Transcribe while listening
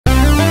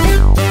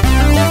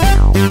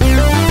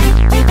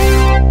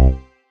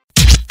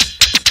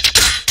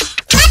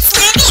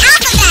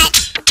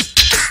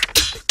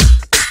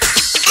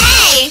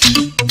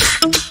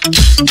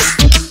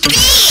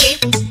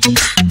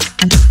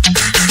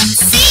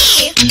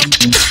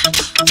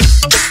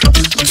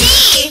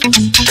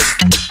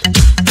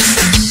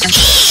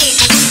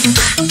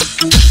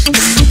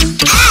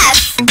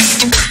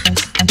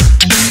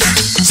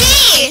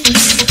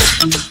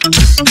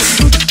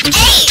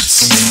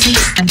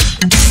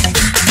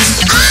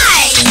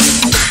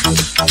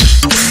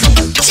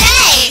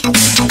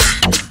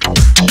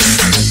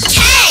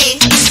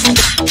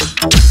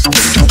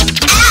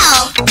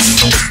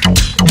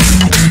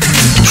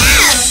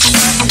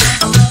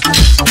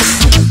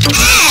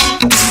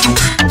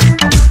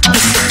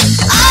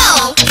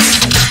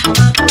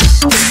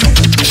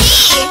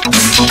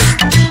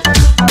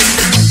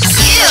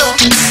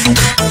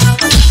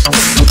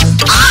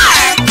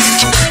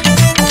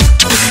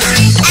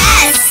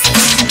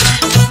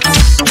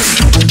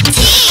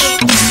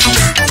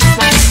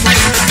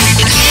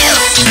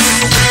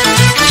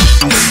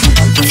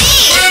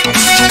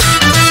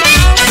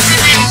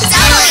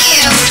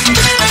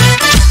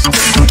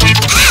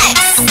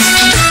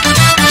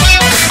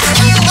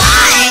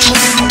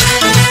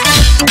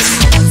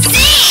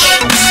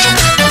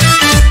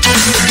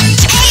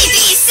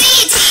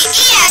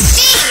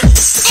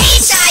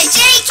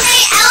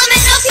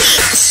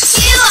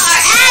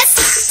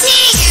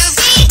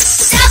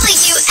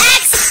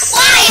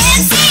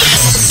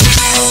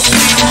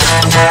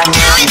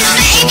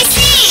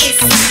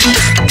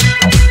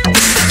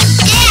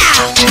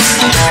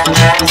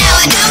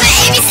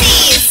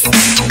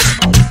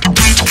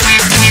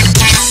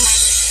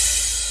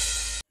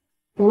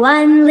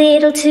1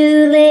 little,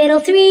 2 little,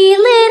 3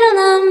 little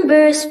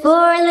numbers,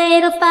 4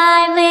 little,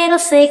 5 little,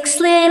 6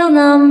 little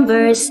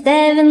numbers,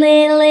 7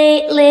 little,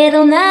 8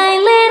 little,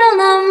 9 little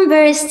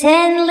numbers,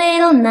 10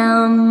 little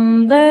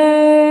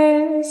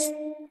numbers.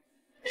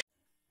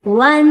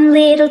 1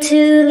 little,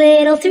 2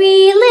 little,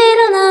 3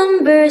 little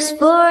numbers,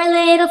 4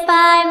 little,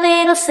 5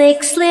 little,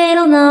 6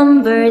 little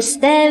numbers,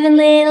 7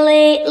 little,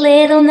 8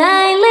 little,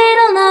 9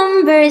 little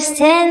numbers,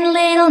 10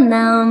 little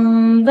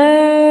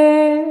numbers.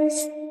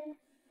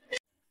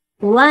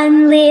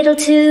 1 little,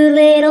 2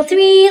 little,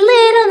 3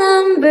 little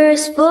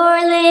numbers,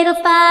 4 little,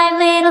 5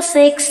 little,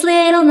 6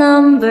 little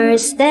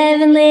numbers,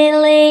 7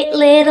 little, 8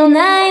 little,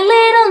 9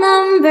 little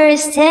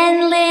numbers,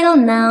 10 little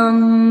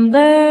numbers.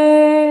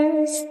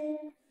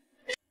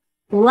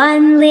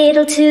 1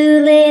 little, 2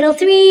 little,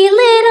 3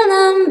 little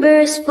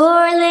numbers,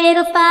 4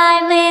 little,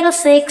 5 little,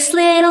 6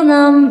 little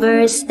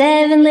numbers,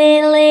 7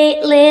 little,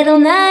 8 little,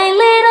 9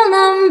 little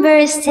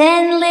numbers,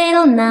 10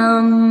 little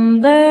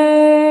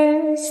numbers.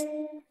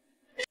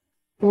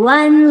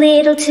 1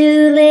 little,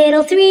 2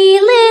 little, 3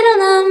 little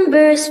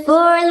numbers,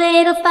 4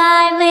 little,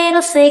 5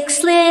 little,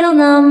 6 little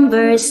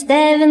numbers,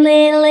 7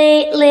 little,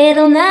 8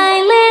 little,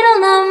 9 little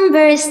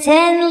numbers,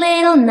 10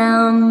 little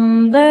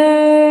numbers.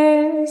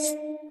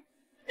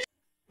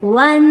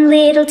 1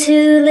 little,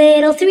 2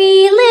 little,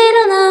 3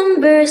 little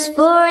numbers,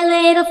 4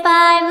 little,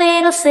 5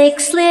 little,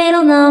 6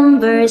 little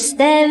numbers,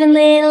 7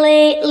 little,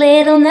 8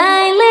 little,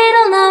 9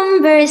 little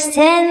numbers,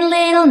 10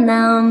 little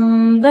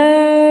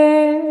numbers.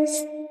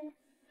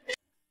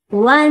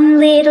 1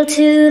 little,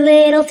 2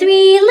 little,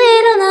 3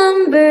 little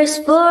numbers,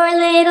 4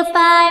 little,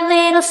 5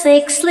 little,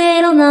 6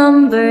 little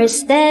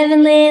numbers,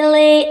 7 little,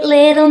 8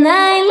 little,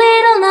 9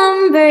 little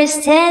numbers,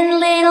 10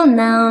 little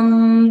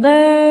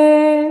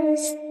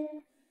numbers.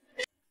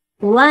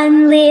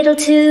 1 little,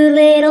 2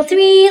 little,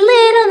 3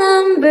 little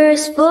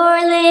numbers,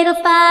 4 little,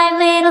 5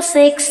 little,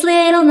 6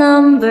 little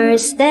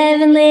numbers,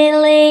 7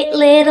 little, 8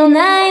 little,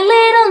 9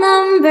 little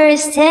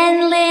numbers,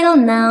 10 little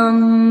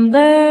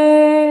numbers.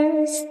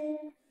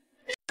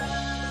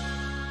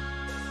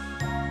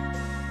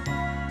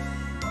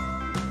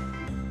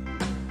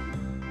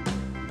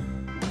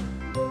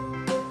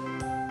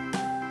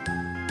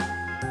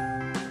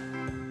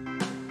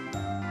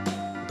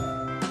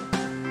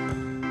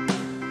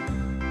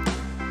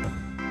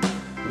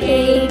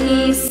 A,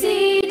 B,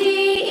 C, D,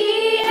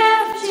 E,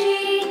 F, G,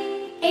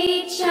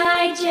 H,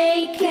 I,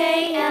 J,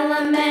 K, L,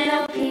 M, N,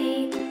 O,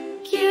 P,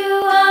 Q,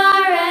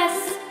 R,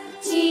 S,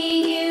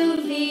 T, U,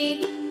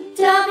 V,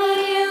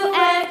 W,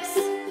 X,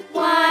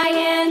 Y,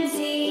 and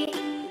Z.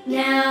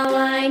 Now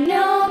I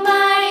know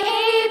my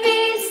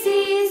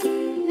ABCs.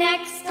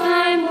 Next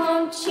time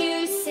won't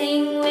you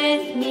sing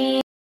with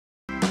me?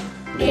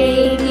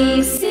 A,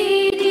 B,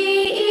 C, D,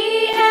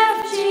 E,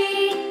 F, G,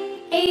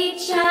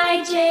 H,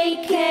 I,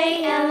 J,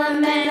 K, L,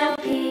 M, N, O,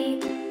 P,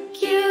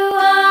 Q,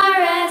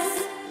 R,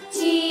 S,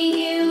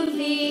 T, U,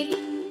 V,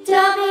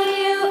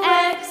 W,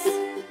 X,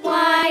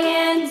 Y,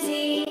 and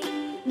Z.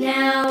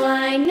 Now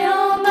I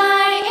know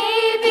my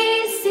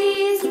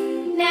ABCs.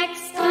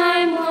 Next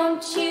time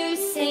won't you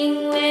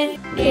sing with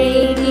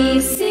A, B,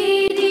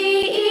 C, D,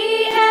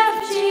 E,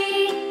 F, G,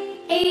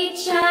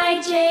 H, I,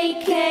 J,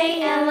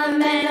 K, L,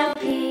 M, N, O,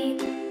 P,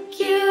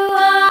 Q,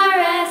 R,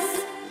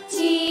 S, T,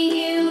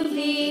 U, V,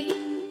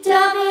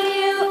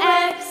 W,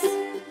 X,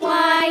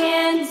 Y,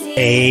 and Z.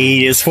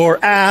 A is for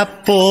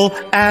apple,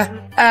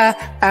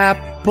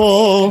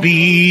 apple.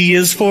 B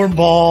is for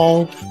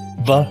ball,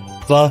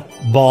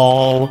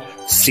 ball.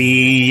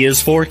 C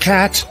is for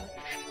cat,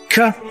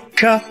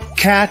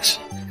 cat.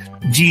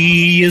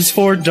 D is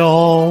for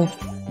doll,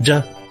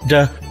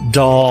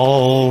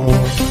 doll.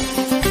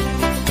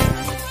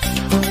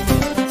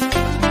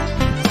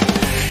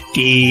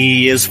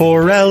 E is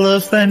for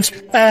elephant,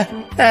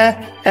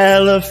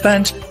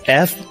 elephant.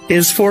 F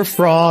is for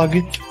frog,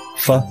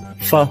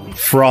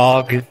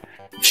 frog.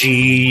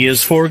 G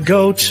is for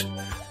goat,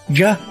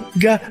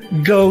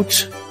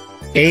 goat.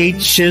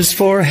 H is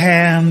for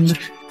hand,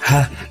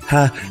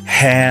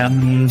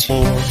 hand.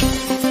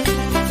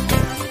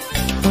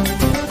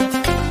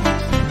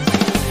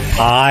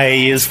 I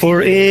is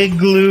for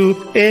igloo,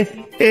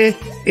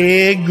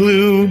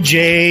 igloo.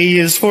 J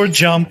is for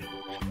jump,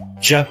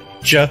 jump.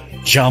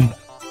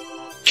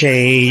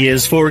 K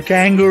is for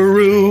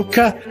kangaroo,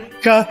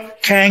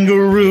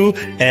 kangaroo.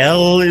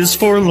 L is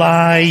for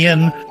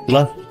lion,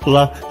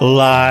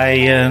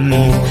 lion.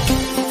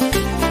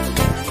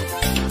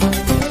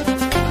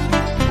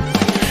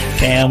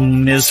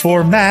 M is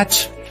for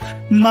mat,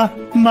 mat.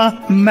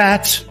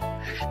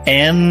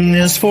 N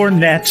is for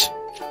net,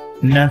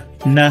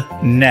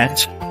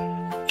 net.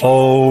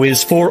 O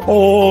is for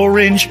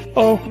orange,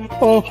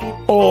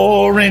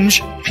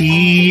 orange.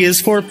 P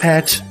is for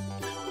pet,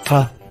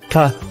 pet.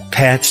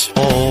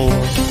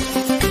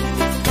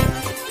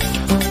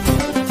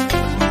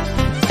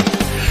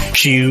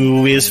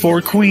 Q is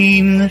for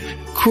queen,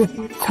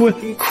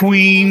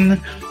 queen.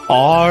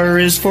 R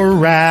is for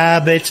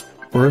rabbit,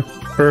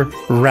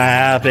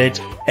 rabbit.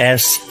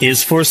 S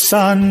is for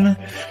sun,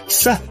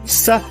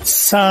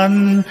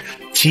 sun.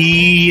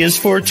 T is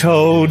for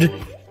toad.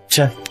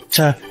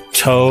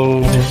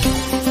 Toad.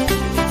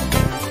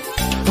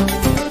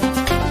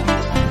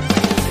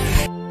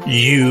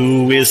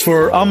 U is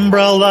for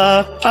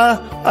umbrella.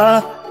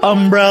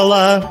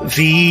 Umbrella.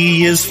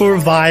 V is for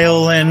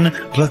violin.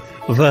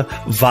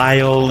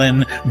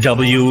 Violin.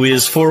 W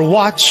is for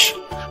watch.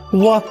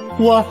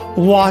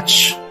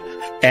 Watch.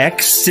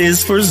 X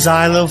is for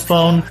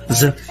xylophone.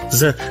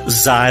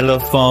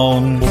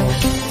 Xylophone.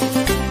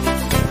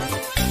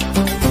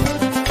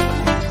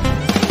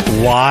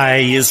 Y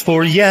is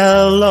for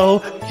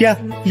yellow.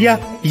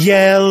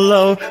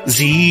 Yellow.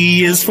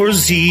 Z is for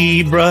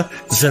zebra.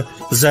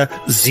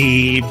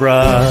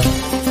 Zebra.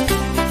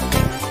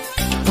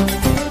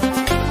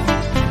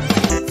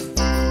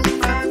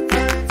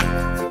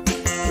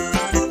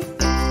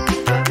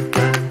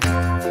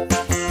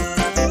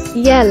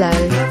 Yellow.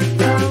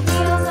 The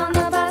wheels on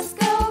the bus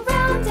go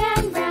round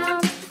and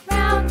round,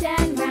 round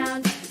and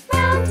round,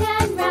 round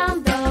and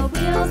round. The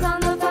wheels on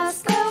the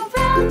bus go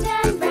round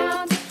and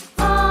round,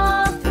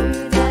 all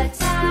through the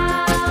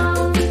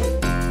town.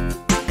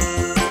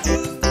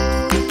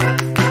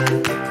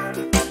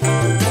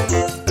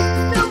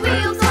 The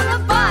wheels on the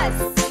bus.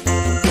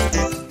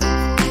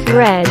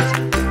 Red.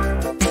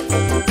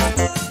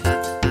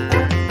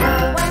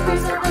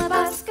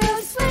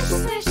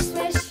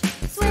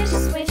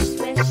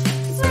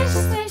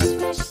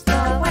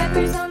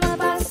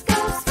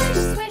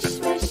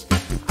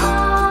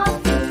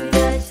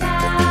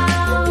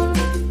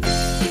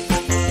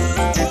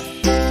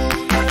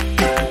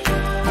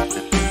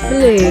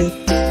 Blue.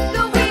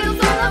 The wheels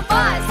on the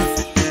bus.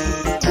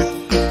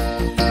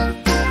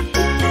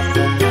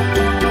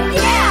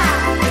 Yeah!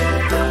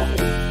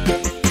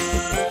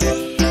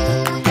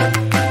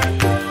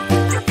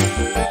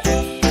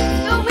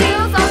 The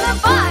wheels on the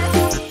bus.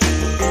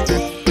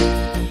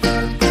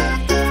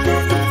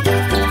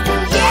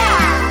 Yeah!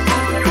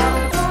 The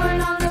horn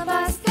on the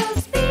bus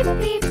goes beep,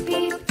 beep,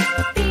 beep,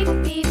 beep,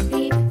 beep,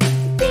 beep,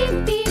 beep,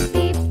 beep,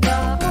 beep. The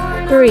horn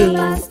on the Green.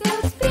 bus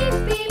goes beep,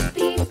 beep,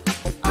 beep,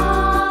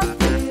 all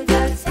through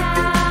the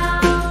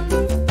town.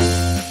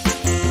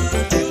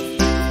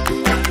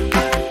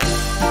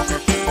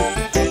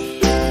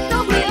 The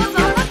wheels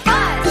on the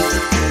bus.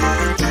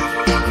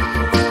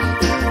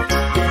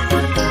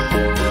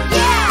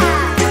 Yeah!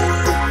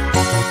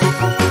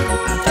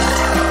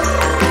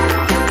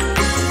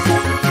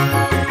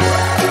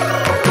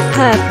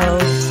 Purple.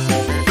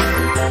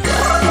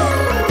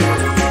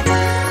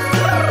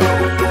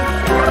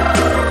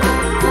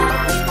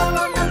 People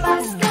on the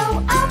bus go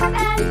up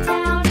and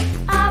down,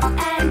 up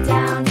and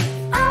down,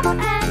 up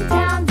and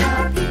down. The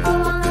people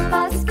on the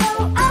bus go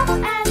up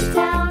and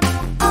down,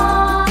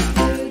 all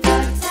through the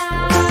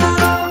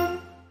town.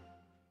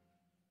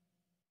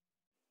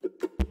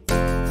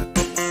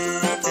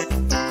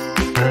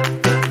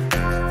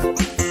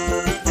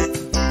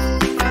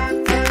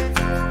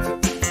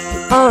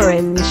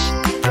 Orange.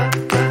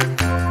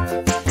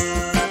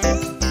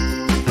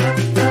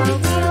 The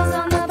wheels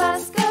on the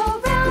bus go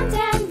round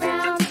and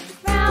round,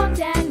 round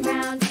and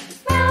round,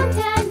 round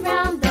and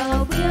round. The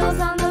wheels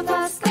on the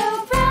bus go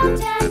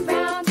round and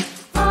round,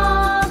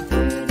 all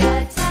through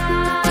the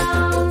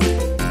town.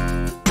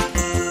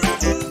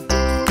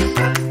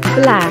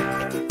 Black.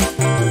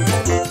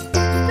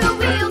 The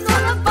wheels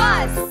on the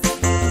bus.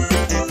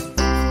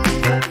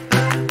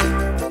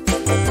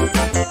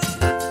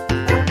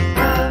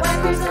 The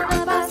wipers on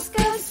the bus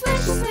go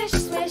swish, swish,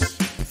 swish,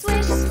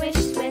 swish, swish,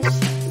 swish,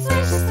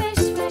 swish,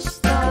 swish, swish.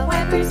 The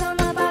wipers on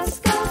the bus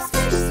go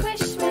swish,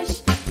 swish, swish,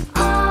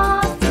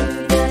 all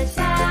through the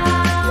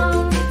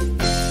town.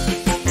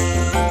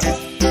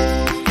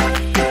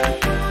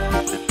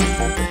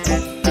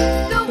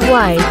 The wheels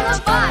White. on the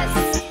bus.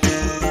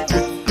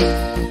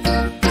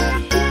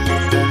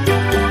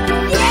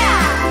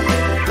 Yeah!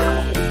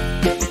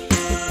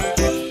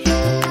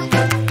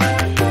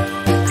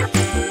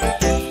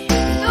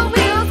 The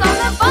wheels on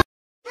the bus.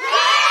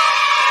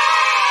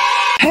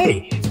 Hey,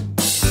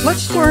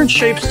 let's learn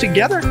shapes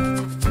together.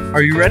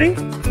 Are you ready?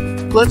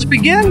 Let's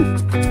begin.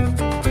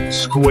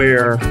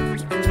 Square,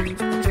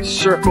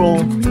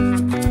 circle,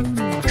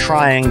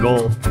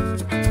 triangle,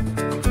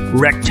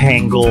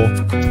 rectangle.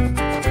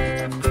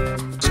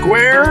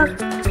 Square,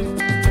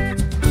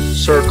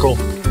 circle,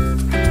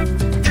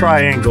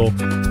 triangle,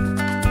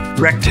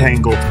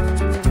 rectangle.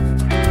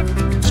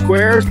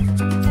 Square,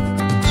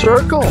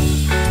 circle,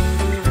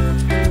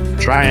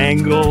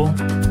 triangle,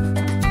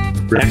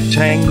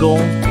 rectangle,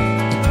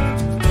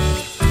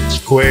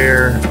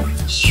 square,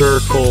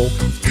 circle,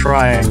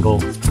 triangle,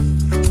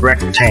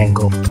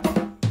 rectangle.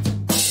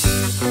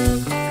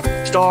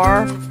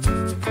 Star,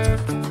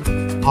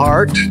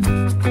 heart,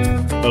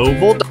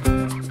 oval,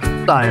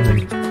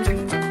 diamond.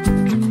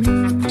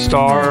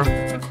 Star,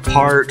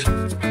 heart,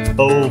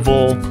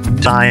 oval,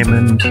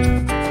 diamond.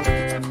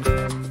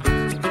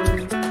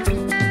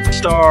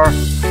 Star,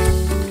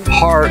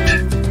 heart,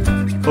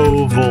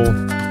 oval,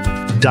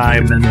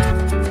 diamond.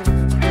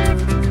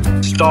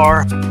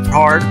 Star,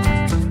 heart,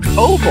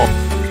 oval,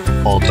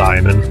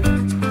 diamond.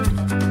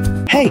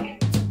 Hey,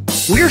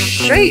 we're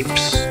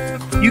shapes.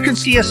 You can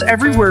see us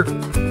everywhere.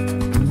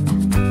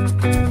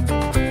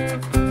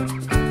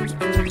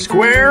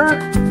 Square,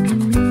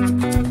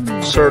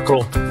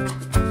 circle,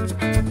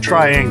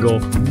 triangle,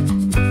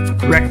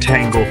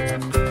 rectangle,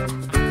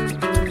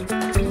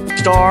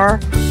 star,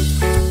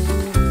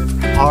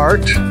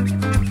 heart,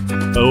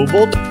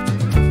 oval,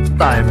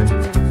 diamond.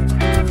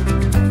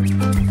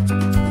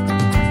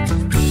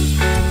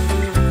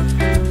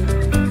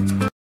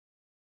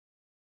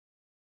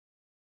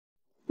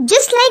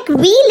 Just like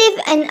we live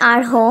in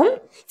our home,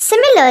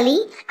 similarly,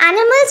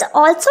 animals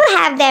also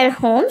have their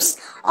homes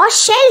or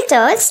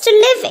shelters to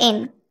live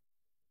in.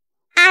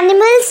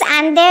 Animals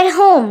and their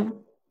home.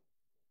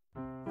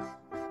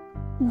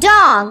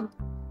 Dog.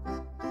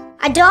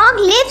 A dog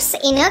lives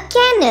in a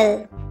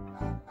kennel.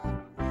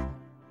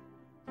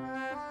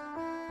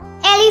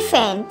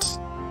 Elephant.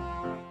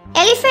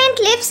 Elephant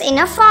lives in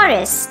a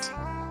forest.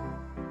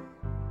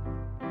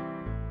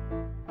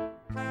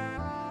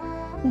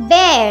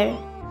 Bear.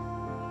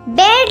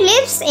 Bear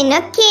lives in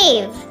a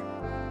cave.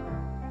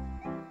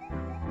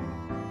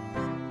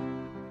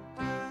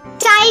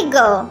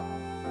 Tiger.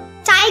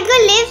 Tiger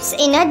lives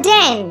in a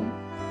den.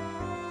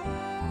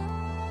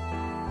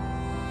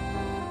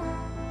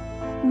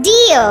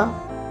 Deer.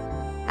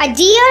 A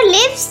deer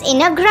lives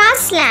in a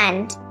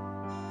grassland.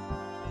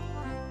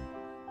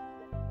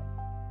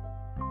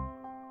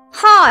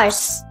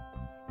 Horse.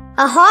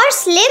 A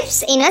horse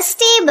lives in a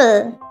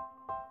stable.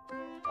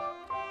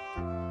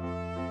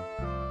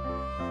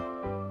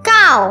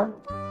 Cow.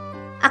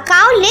 A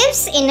cow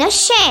lives in a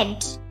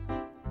shed.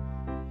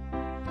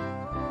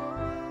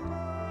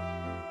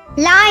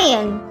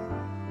 Lion.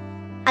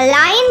 A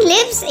lion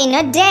lives in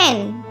a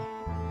den.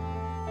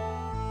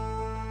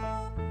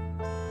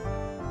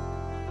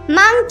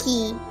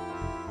 Monkey.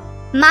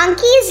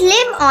 Monkeys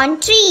live on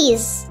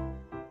trees.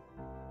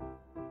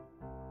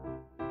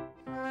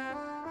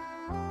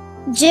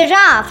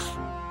 Giraffe.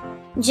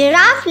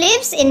 Giraffe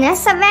lives in a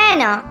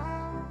savanna.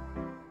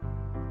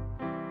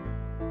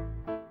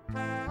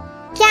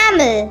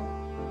 Camel.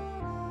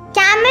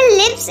 Camel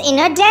lives in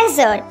a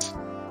desert.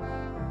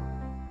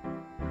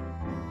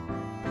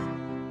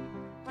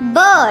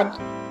 Bird.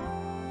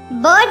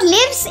 Bird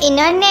lives in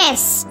a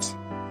nest.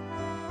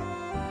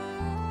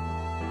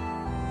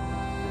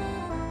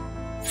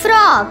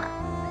 Frog.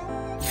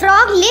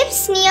 Frog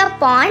lives near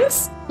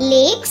ponds,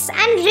 lakes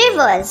and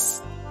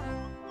rivers.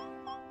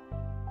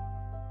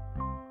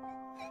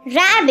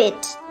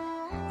 Rabbit.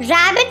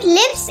 Rabbit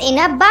lives in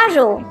a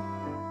burrow.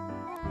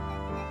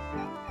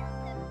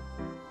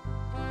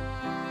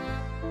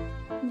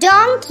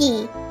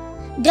 Donkey.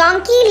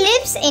 Donkey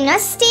lives in a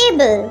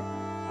stable.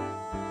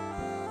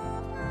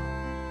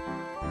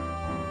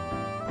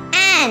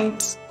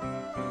 Ant.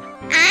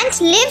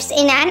 Ant lives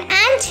in an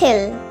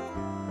anthill.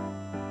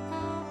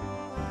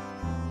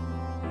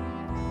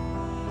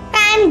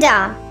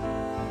 Panda.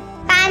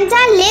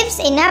 Panda lives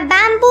in a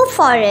bamboo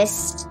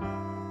forest.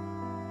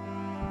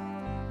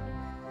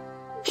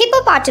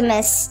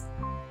 Hippopotamus.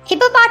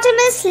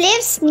 Hippopotamus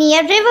lives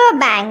near river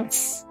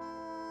banks.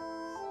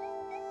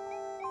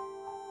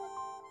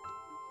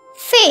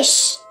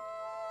 Fish.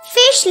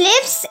 Fish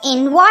lives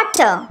in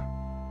water.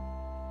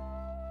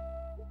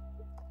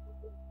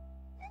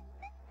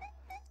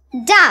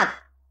 Duck.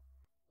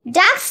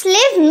 Ducks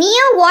live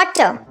near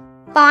water,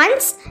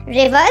 ponds,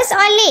 rivers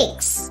or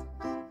lakes.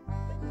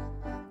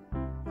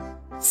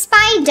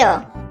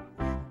 Spider.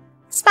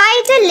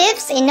 Spider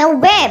lives in a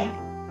web.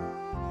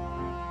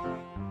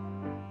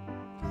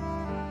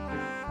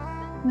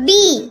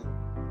 Bee.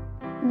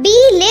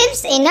 Bee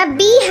lives in a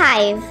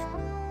beehive.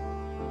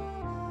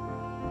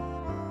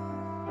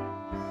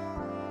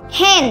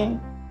 Hen.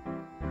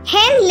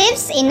 Hen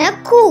lives in a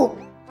coop.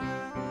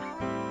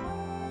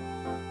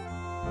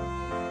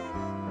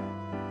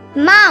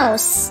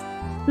 Mouse.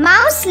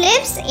 Mouse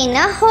lives in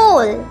a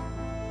hole.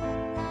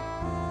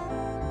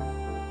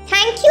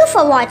 Thank you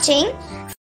for watching.